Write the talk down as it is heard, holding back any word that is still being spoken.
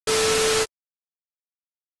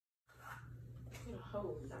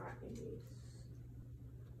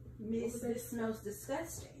Miss, this smells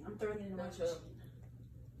disgusting. I'm throwing it in the machine.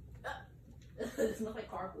 It smells like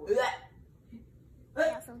cardboard.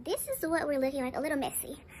 Yeah, so this is what we're looking like, a little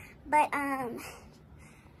messy. But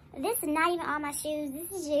this is not even all my shoes.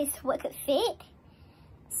 This is just what could fit.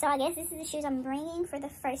 So I guess this is the shoes I'm bringing for the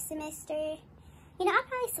first semester. You know, I'll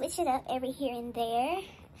probably switch it up every here and there.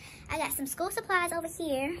 I got some school supplies over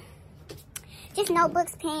here. Just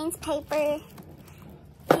notebooks, pens, paper,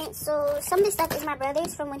 pencils. Some of this stuff is my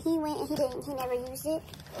brother's from when he went and he never used it.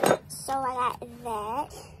 So I got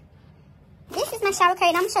that. This is my shower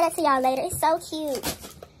curtain. I'm gonna show that to y'all later. It's so cute.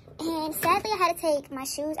 And sadly, I had to take my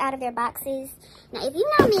shoes out of their boxes. Now, if you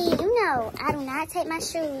know me, you know I do not take my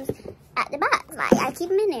shoes out the box. Like, I keep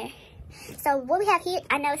them in there. So what we have here,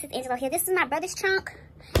 I know this is Angelo here. This is my brother's trunk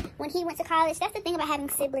when he went to college. That's the thing about having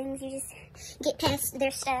siblings. You just get past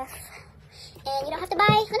their stuff. And you don't have to buy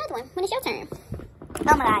another one when it's your turn.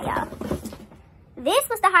 Oh my God, y'all. This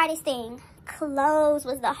was the hardest thing. Clothes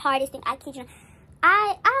was the hardest thing. I kid you.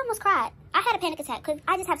 I almost cried. I had a panic attack because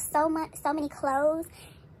I just have so many clothes.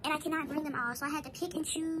 And I cannot bring them all. So I had to pick and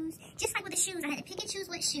choose. Just like with the shoes. I had to pick and choose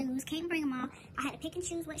what shoes. Can't bring them all. I had to pick and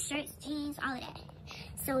choose what shirts, jeans, all of that.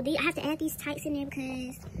 So I have to add these tights in there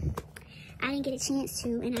because I didn't get a chance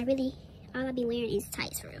to. And all I'll be wearing is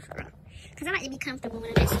tights for real. Because I like to be comfortable when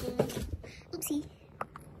I'm at school. Oopsie.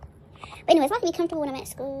 But anyways, I like to be comfortable when I'm at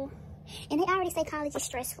school. And they already say college is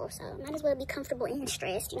stressful. So I might as well be comfortable and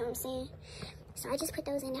stressed. You know what I'm saying? So I just put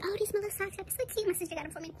those in there. Oh, these little socks are so cute. My sister got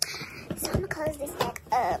them for me. So I'm going to close this back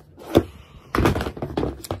up.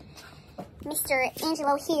 Mr.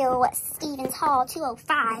 Angelo Hill, Stevens Hall,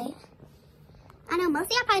 205. I know most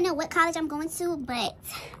of y'all probably know what college I'm going to, but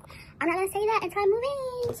I'm not going to say that until I move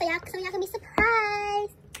in. So y'all can be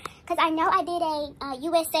surprised. Because I know I did a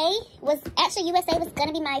USA. USA was going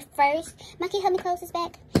to be my first. Monkey, help me close this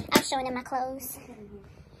back. I'm showing them my clothes.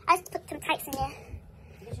 I just put some tights in there.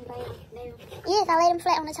 Yes, I laid them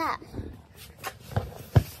flat on the top.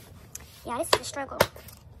 Yeah, this is a struggle.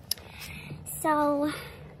 So,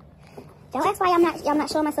 don't ask why I'm not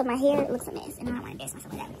showing myself my hair. It looks a mess, and I don't want to embarrass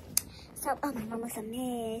myself with that. So, oh my room looks a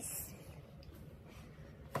mess.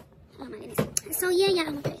 Oh my goodness. So yeah, y'all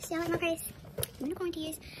like my purse. Y'all like my purse? Unicorn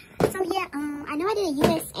tears. So yeah, I know I did a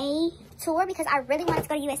USA tour because I really wanted to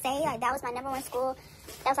go to USA. Like that was my #1 school.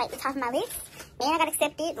 That was like the top of my list. Man, I got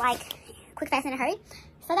accepted like quick, fast, in a hurry.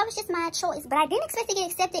 So that was just my choice. But I didn't expect to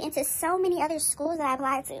get accepted into so many other schools that I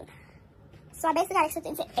applied to. So I basically got accepted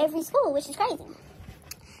into every school, which is crazy.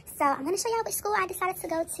 So I'm going to show y'all which school I decided to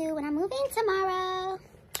go to when I move in tomorrow.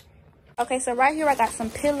 Okay, so right here I got some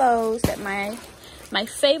pillows that my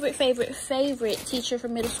favorite teacher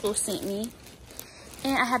from middle school sent me.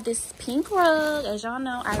 And I have this pink rug. As y'all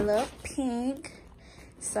know, I love pink.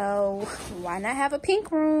 So why not have a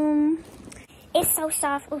pink room? It's so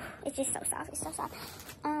soft. Ooh, it's just so soft. It's so soft.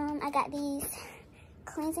 I got these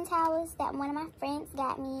cleansing towels that one of my friends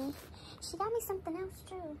got me. She got me something else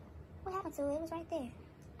too. What happened to it? It was right there.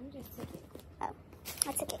 You just took it. Oh,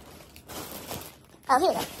 I took it. Oh, here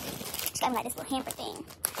we go. She got me like this little hamper thing.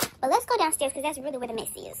 But let's go downstairs because that's really where the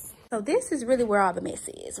mess is. So this is really where all the mess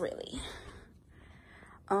is, really.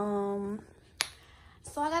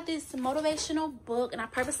 So I got this motivational book, and I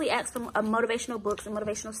purposely asked for motivational books and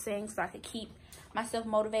motivational things so I could keep myself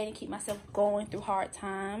motivated, keep myself going through hard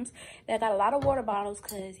times. Then I got a lot of water bottles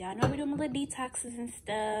because y'all know we doing my little detoxes and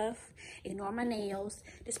stuff. Ignore my nails.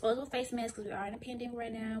 Disposable face masks because we are in a pandemic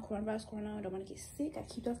right now. Coronavirus going on. Don't want to get sick. I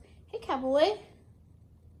keep those. Hey, cowboy.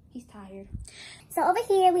 He's tired. So over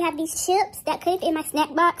here we have these chips that could fit in my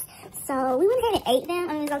snack box. So we went ahead and ate them.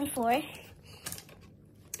 I mean, there's only 4.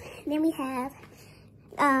 Then we have,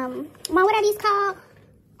 Mom, what are these called?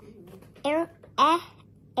 I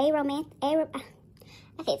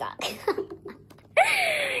can't talk.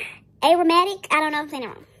 Aromatic, I don't know if I'm saying it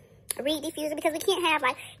wrong. Reed diffuser, because we can't have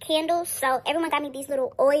like candles. So everyone got me these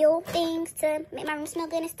little oil things to make my room smell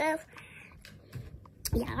good and stuff.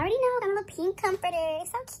 Y'all already know, got a little pink comforter.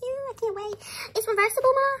 It's so cute, I can't wait. It's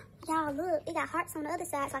reversible, Mom. Y'all look, it got hearts on the other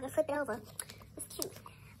side so I can flip it over. It's cute.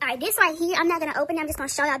 All right, this right here, I'm not going to open it. I'm just going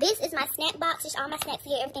to show y'all. This is my snack box. Just all my snacks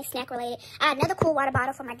here. Everything's snack related. I have another cool water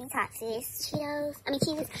bottle for my detoxes. Cheetos,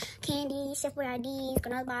 candy, Chef-Wear IDs,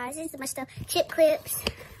 granola bars. This is my stuff. Chip clips.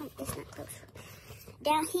 Oh, it's not close.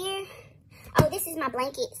 Down here. Oh, this is my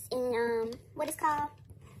blankets and, what is called?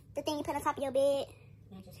 The thing you put on top of your bed.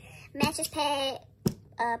 Mattress pad,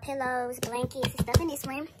 pillows, blankets, and stuff in this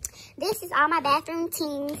one. This is all my bathroom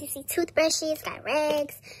things. You see toothbrushes, got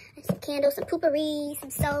rags, some candles, some poopery, some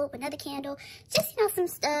soap, another candle. Just, you know, some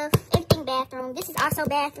stuff. Everything bathroom. This is also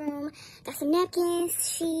bathroom. Got some napkins,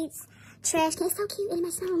 sheets, trash cans. So cute. And my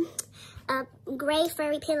son. a gray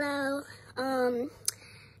furry pillow,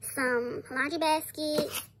 some laundry basket,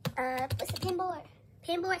 what's the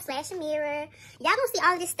penboard slash a mirror. Y'all gonna see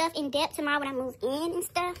all of this stuff in depth tomorrow when I move in and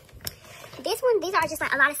stuff. This one, these are just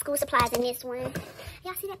like a lot of school supplies in this one.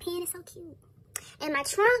 Y'all see that pen? It's so cute. And my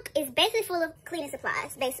trunk is basically full of cleaning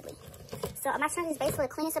supplies, basically. So my trunk is basically full of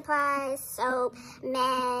cleaning supplies, soap,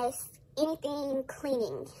 masks, anything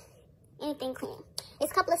cleaning. Anything cleaning.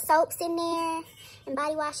 There's a couple of soaps in there and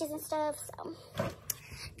body washes and stuff. So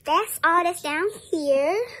that's all that's down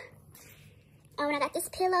here. Oh, and I got this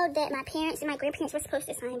pillow that my parents and my grandparents were supposed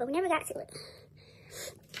to sign, but we never got to it.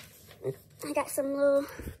 I got some little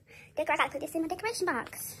I gotta put this in my decoration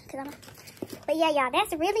box. But yeah, y'all,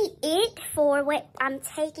 that's really it for what I'm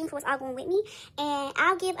taking, for what's all going with me. And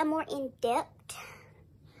I'll give a more in-depth.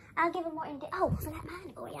 Oh, I forgot my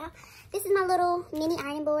ironing board, y'all. This is my little mini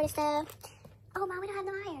ironing board and stuff. Oh, my, we don't have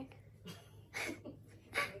no iron.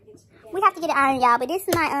 We have to get an iron, y'all. But this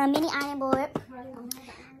is my mini ironing board.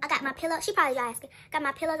 I got my pillow. She probably asking. Got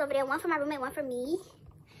my pillows over there. One for my roommate, one for me.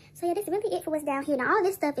 So yeah, that's really it for what's down here. Now all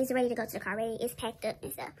this stuff is ready to go to the car. Ready, it's packed up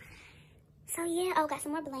and stuff. So yeah, oh, got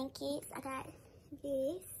some more blankets. I got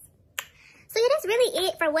this. So yeah, that's really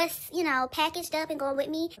it for what's, you know, packaged up and going with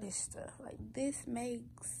me. This stuff, like, this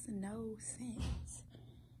makes no sense.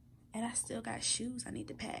 And I still got shoes I need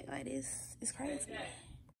to pack. Like, this is crazy.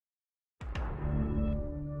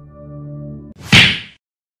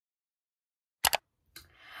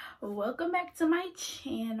 Welcome back to my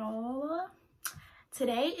channel.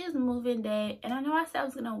 Today is moving day, and I know I said I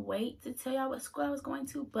was gonna wait to tell y'all what school I was going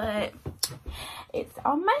to, but it's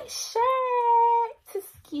on my shirt.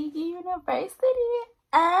 Tuskegee University.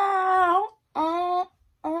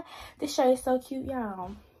 This shirt is so cute,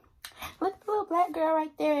 y'all. Look at the little black girl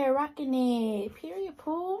right there rocking it. Period,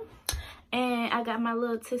 pool. And I got my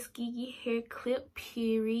little Tuskegee hair clip,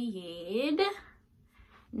 period.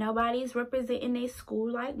 Nobody's representing their school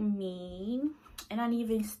like me. And I didn't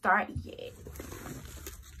even start yet.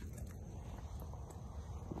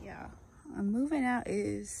 Yeah, moving out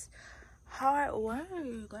is hard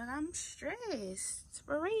work. Like, I'm stressed,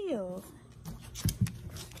 for real.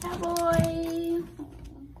 Cowboy.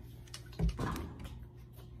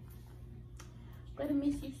 Gonna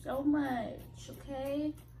miss you so much,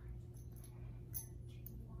 okay?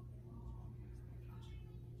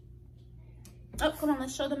 Oh, come on,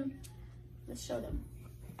 let's show them. Let's show them.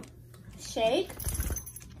 Shake.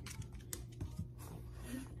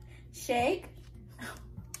 Shake.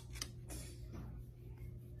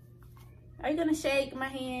 Are you gonna shake my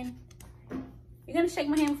hand? You're gonna shake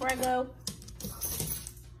my hand before I go?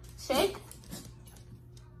 Shake.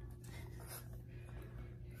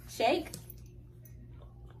 Shake.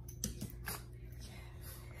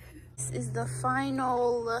 This is the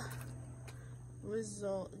final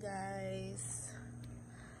result, guys.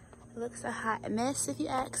 It looks a hot mess if you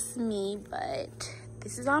ask me, but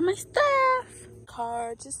this is all my stuff.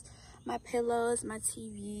 Car, just my pillows, my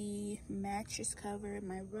TV, mattress cover,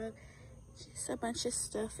 my rug, just a bunch of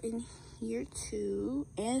stuff in here too,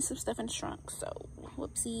 and some stuff in the trunk. So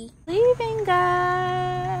whoopsie. Leaving,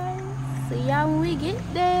 guys. See y'all when we get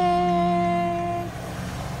there.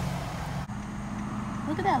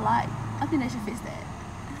 Look at that light. I think they should fix that.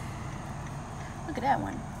 Look at that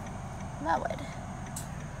one. Lord.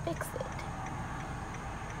 Fix it.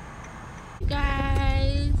 You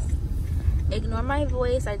guys, ignore my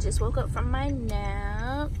voice. I just woke up from my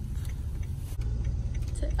nap.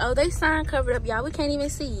 Oh, they sign covered up, y'all. We can't even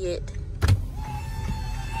see it.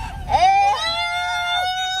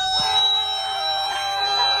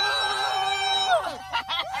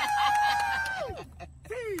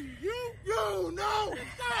 No.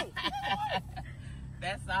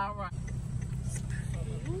 That's all right.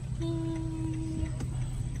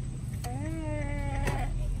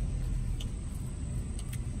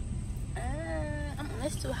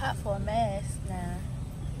 It's too hot for a mask now.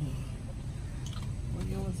 What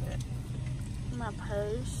year was that? My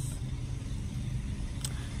purse.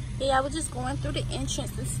 Yeah, I was just going through the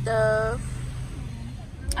entrance and stuff.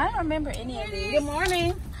 I don't remember any of this. Good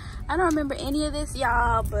morning. I don't remember any of this,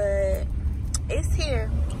 y'all, but it's here.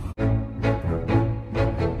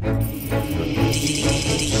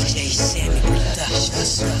 DJ Sammy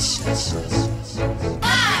Productions. 5,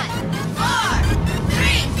 4,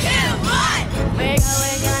 3, 2, 1. We're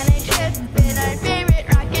going on a trip in our favorite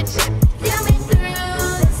rocket ship, zooming through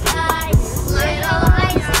the sky. Little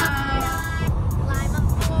lights on, climb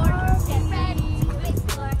aboard, get ready to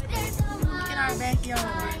explore. There's so much. Look at our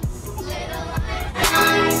backyard. Little lights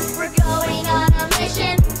on, we're going on a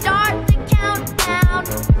mission. Start the countdown.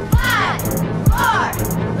 5, 4,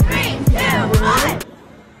 3, 2, 1.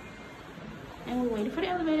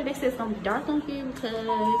 said it's gonna be dark on here because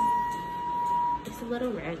it's a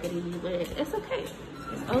little raggedy, but it's okay.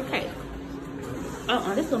 It's okay.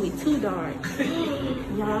 This gonna be too dark.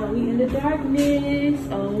 Y'all, we in the darkness.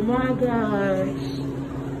 Oh my gosh.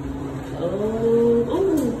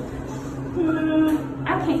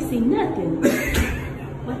 I can't see nothing.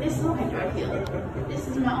 But this light right here. This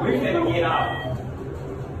is my only We're gonna get out.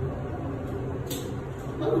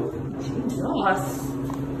 Oh, Jesus.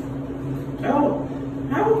 Oh,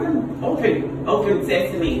 how can okay,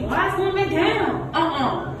 Sesame. Why slim it down?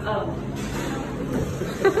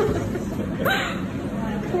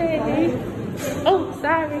 Okay. Oh,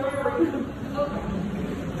 sorry.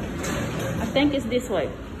 I think it's this way.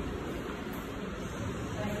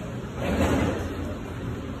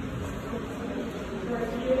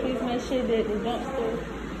 Please make sure that the dumpster.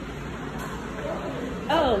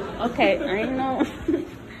 Oh, okay. I ain't know.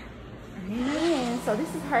 So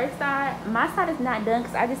this is her side. My side is not done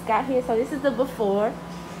because I just got here. So this is the before.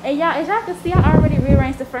 And y'all, as y'all can see, I already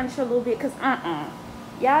rearranged the furniture a little bit because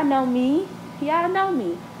y'all know me. Y'all know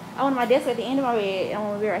me. I want my desk at the end of my bed and I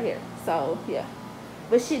want to be right here. So yeah.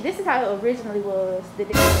 But shit, this is how it originally was.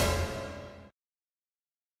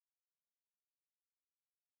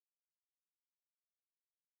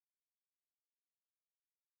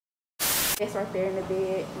 It's right there in the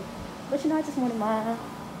bed. But you know, I just wanted mine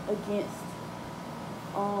against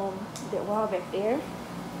that wall back there.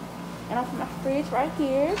 And I put my fridge right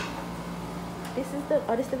here. This is the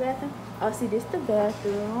this the bathroom. Oh, see, this the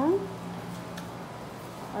bathroom.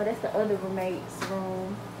 Oh, that's the other roommate's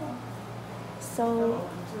room. So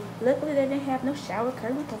luckily they didn't have no shower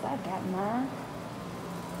curtain because I got mine.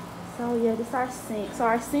 So yeah, this is our sink. So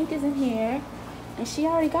our sink is in here, and she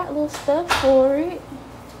already got little stuff for it.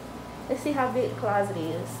 Let's see how big the closet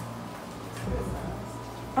is.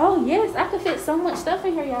 Oh yes, I could fit so much stuff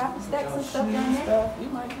in here, y'all. Stack some stuff down there.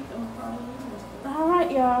 All right,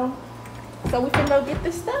 y'all. So we can go get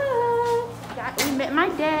the stuff. We met my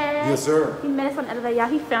dad. Yes, sir. He met us on the elevator, y'all.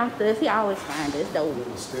 He found us. He always finds us, though.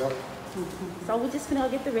 So we just finna go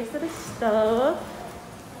get the rest of the stuff.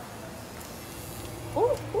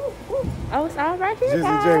 Ooh. Oh, it's all right here,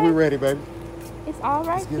 guys. Jay, we ready, baby. It's all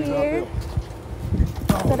right here.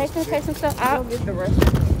 So they can take some stuff out. Get the rest.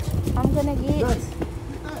 I'm gonna get.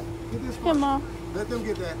 Get this Here, Mom. Let them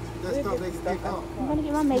get that stuff they can pick up. I'm gonna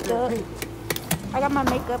get my makeup. I got my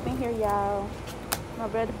makeup in here, y'all. My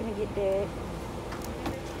brother finna get that.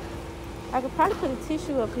 I could probably put a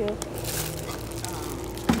tissue up here.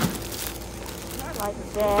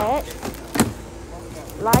 Like that.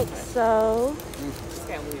 Like so.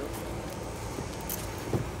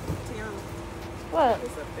 What?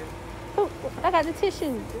 Oh, I got the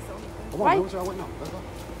tissue. Come on, right? what y'all waiting on? Let's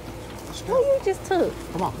go. What you just took?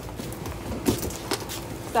 Come on.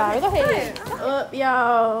 Sorry, go ahead. Up,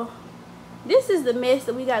 y'all. This is the mess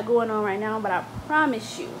that we got going on right now, but I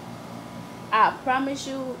promise you,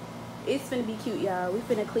 it's finna be cute, y'all. We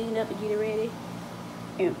finna clean it up and get it ready.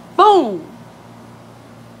 And boom!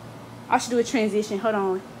 I should do a transition. Hold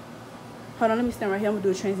on, let me stand right here. I'm gonna do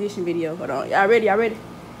a transition video. Hold on. Y'all ready?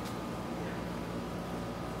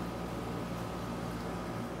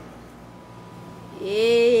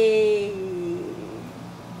 Yay!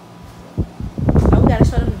 Oh, we gotta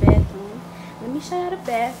show them the bathroom. Let me show y'all the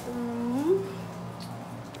bathroom.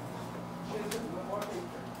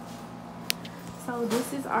 So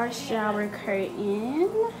this is our shower curtain.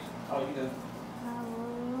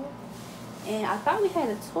 And I thought we had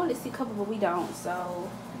a toilet seat cover, but we don't. So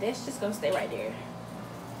that's just gonna stay right there.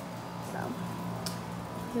 So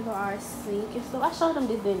here go our sink. And so I showed them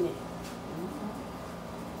this, didn't it?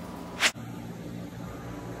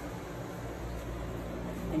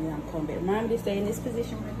 And then I'm coming back. Remind me to stay in this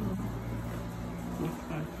position right here.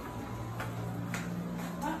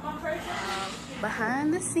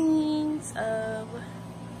 Behind the scenes of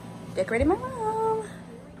decorating my mom.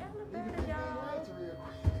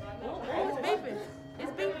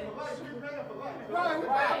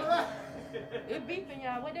 It's beeping,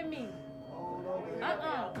 y'all. What that mean?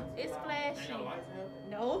 It's flashing.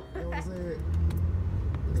 No.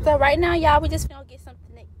 So right now, y'all, we just gonna get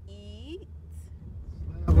something to eat.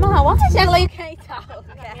 Mom, why is y'all like you can't talk?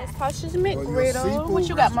 It's Tasha's McGriddle. What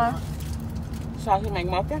you got, Mom? Sausage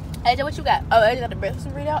McMuffin. AJ, what you got? Oh, AJ got the breakfast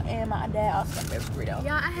burrito, and my dad also got breakfast burrito.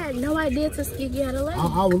 Y'all, I had no idea Tuskegee had a lady.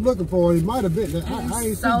 I was looking for it. It might have been. I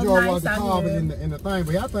ain't so seen George nice Washington Carver in the thing,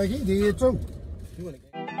 but I think he did too.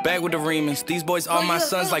 Bag with the remix. These boys all my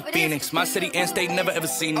sons like Phoenix. My city and state never ever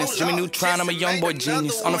seen this. Jimmy Neutron, I'm a young boy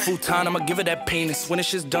genius. On a futon, I'ma give it that penis. When this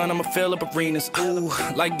shit's done, I'ma fill up arenas. Ooh,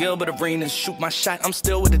 like Gilbert Arenas. Shoot my shot, I'm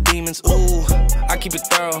still with the demons. Ooh, I keep it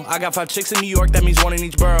thorough. I got 5 chicks in New York, that means 1 in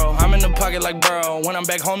each borough. I'm in the pocket like Burrow. When I'm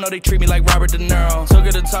back home, no, they treat me like Robert De Niro. Took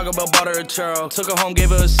her to Taco Bell, bought her a churro. Took her home, gave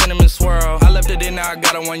her a cinnamon swirl. I left it in, now I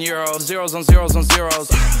got her €1. Zeros on zeros on zeros.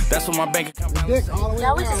 That's what my bank account.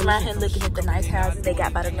 Y'all, we just around here looking at the nice houses they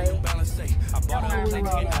got by the lake.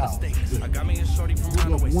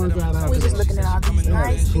 We just looking at all these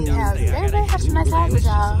nice pink houses. Everybody have some nice houses,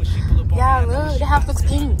 y'all. Y'all look, the house looks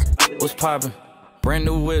pink. What's poppin'? Brand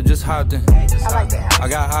new whip, just hopped in. I like that house. I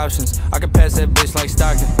got options. I can pass that bitch like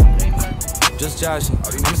Stockton. Just joshing.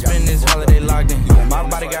 I'm spending this holiday locked in. My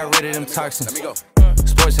body got rid of them toxins.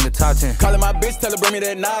 Sports in the top 10. Callin' my bitch, tell her bring me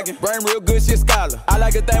that noggin. Brain real good, she a scholar. I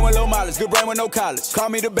like a thing with low mileage, good brain with no college. Call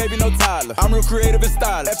me the baby, no Tyler. I'm real creative and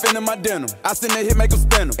stylish. F in my denim. I send that hit, make them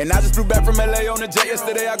spin them. And I just flew back from LA on the jet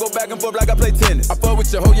yesterday. I go back and forth like I play tennis. I fuck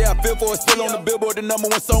with your hoe, yeah, I feel for it. Still on the Billboard, the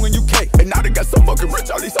 #1 song in UK. And now they got so fucking rich,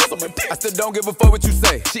 all these hoes on my dick. I still don't give a fuck what you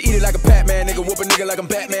say. She eat it like a Pac-Man, nigga. Whoop a nigga like I'm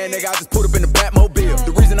Batman, nigga. I just put up in the Batmobile.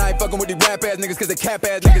 The reason I ain't fucking with these rap ass niggas, cause they cap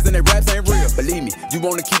ass niggas and they raps ain't real. Believe me, you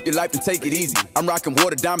wanna keep your life and take it easy. I'm rocking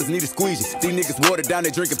water, diamonds need a squeegee. These niggas watered down,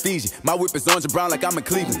 they drinking Fiji. My whip is orange and brown like I'm in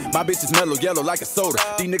Cleveland. My bitch is mellow yellow like a soda.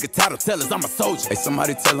 These niggas title tellers, I'm a soldier. Hey,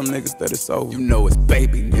 somebody tell them niggas that it's over. You know it's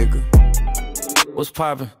baby, nigga. What's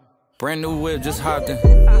poppin'? Brand new whip, just hopped in.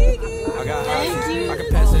 I got options. I can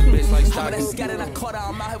pass that bitch like Stockton. I caught her,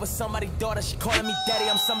 I'm out here with somebody's daughter. She calling me daddy,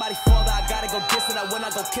 I'm somebody's father. I gotta go diss it. I when I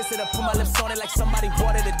go kiss it, I put my lips on it like somebody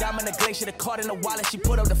watered the diamond, the glacier, the card in the wallet. She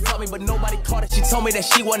put up to fuck me, but nobody caught it. She told me that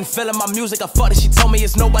she wasn't feeling my music. I fucked it. She told me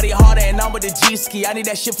it's nobody harder, and I'm with the G-ski. I need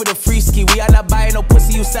that shit for the free ski. We are not buying no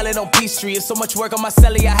pussy, you sell it on Peachtree. It's so much work on my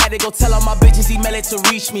celly, I had to go tell all my bitches email it to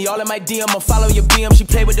reach me. All in my DM, I'll follow your BM. She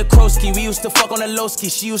played with the Krosky. We used to fuck on the low ski.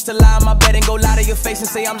 She used to lie on my bed and go lie to your face and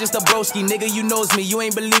say I'm just a broski. Nigga, you knows me. You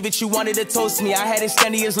ain't believe it, you wanted to toast me. I had it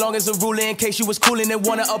standing as long as a ruler in case you was coolin' and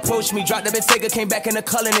wanna approach me. Dropped the Bentayga, came back in the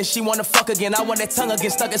culling and she wanna fuck again. I want that tongue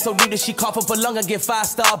again, stuck it so deep that she cough up a lung again.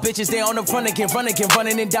 5-star bitches, they on the run again,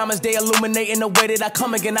 running in diamonds, they illuminating the way that I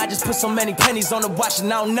come again. I just put so many pennies on the watch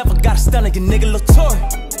and I don't never got a stun again, nigga. Lil Tory.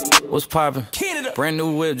 What's poppin'? Brand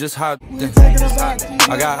new whip, just hopped in.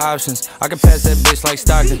 I got options. I can pass that bitch like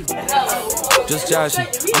Stockton. Just joshing.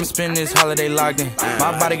 I'm spending this holiday locked in.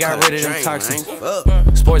 My body got rid of them toxins.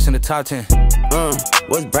 Sports in the top 10.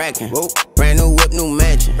 What's brackin'? Brand new whip, new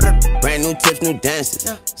mansion. Brand new tips, new dances.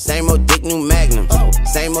 Same old dick, new magnums.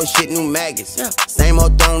 Same old shit, new maggots. Same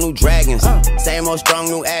old throne, new dragons. Same old strong,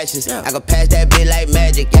 new ashes. I can pass that bitch like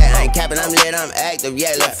magic. Yeah, I ain't capping, I'm lit, I'm active.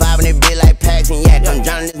 Yeah, look 5 in that bitch like Paxton. Yeah, I'm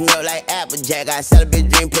drowning this milk like Applejack. I sell a bitch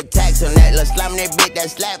dream, put tax on that. Look slime that bitch, that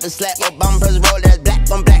slap. Your bum press roll, that's black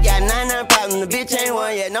on black. Yeah, 99 problems, the bitch ain't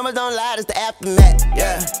one yet. Numbers don't lie, it's the aftermath.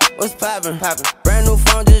 Yeah, what's poppin'? Brand new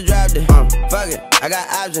phone, just dropped it. Fuck it, I got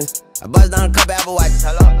options. I bust down a couple Apple Watches.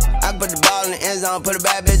 Hello. I can put the ball in the end zone, put a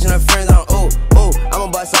bad bitch in her friend zone. Ooh, ooh, I'ma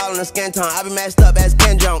bust all in the skin tone. I be messed up as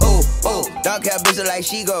Ken Jong. Ooh, ooh, dark hair bitch look like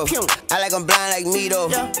she go. I like I'm blind like me though.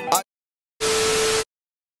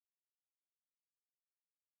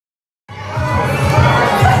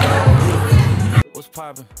 What's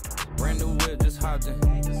poppin'? Brand new whip, just hopped in.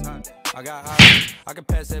 I got options. I can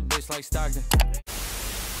pass that bitch like Stockton.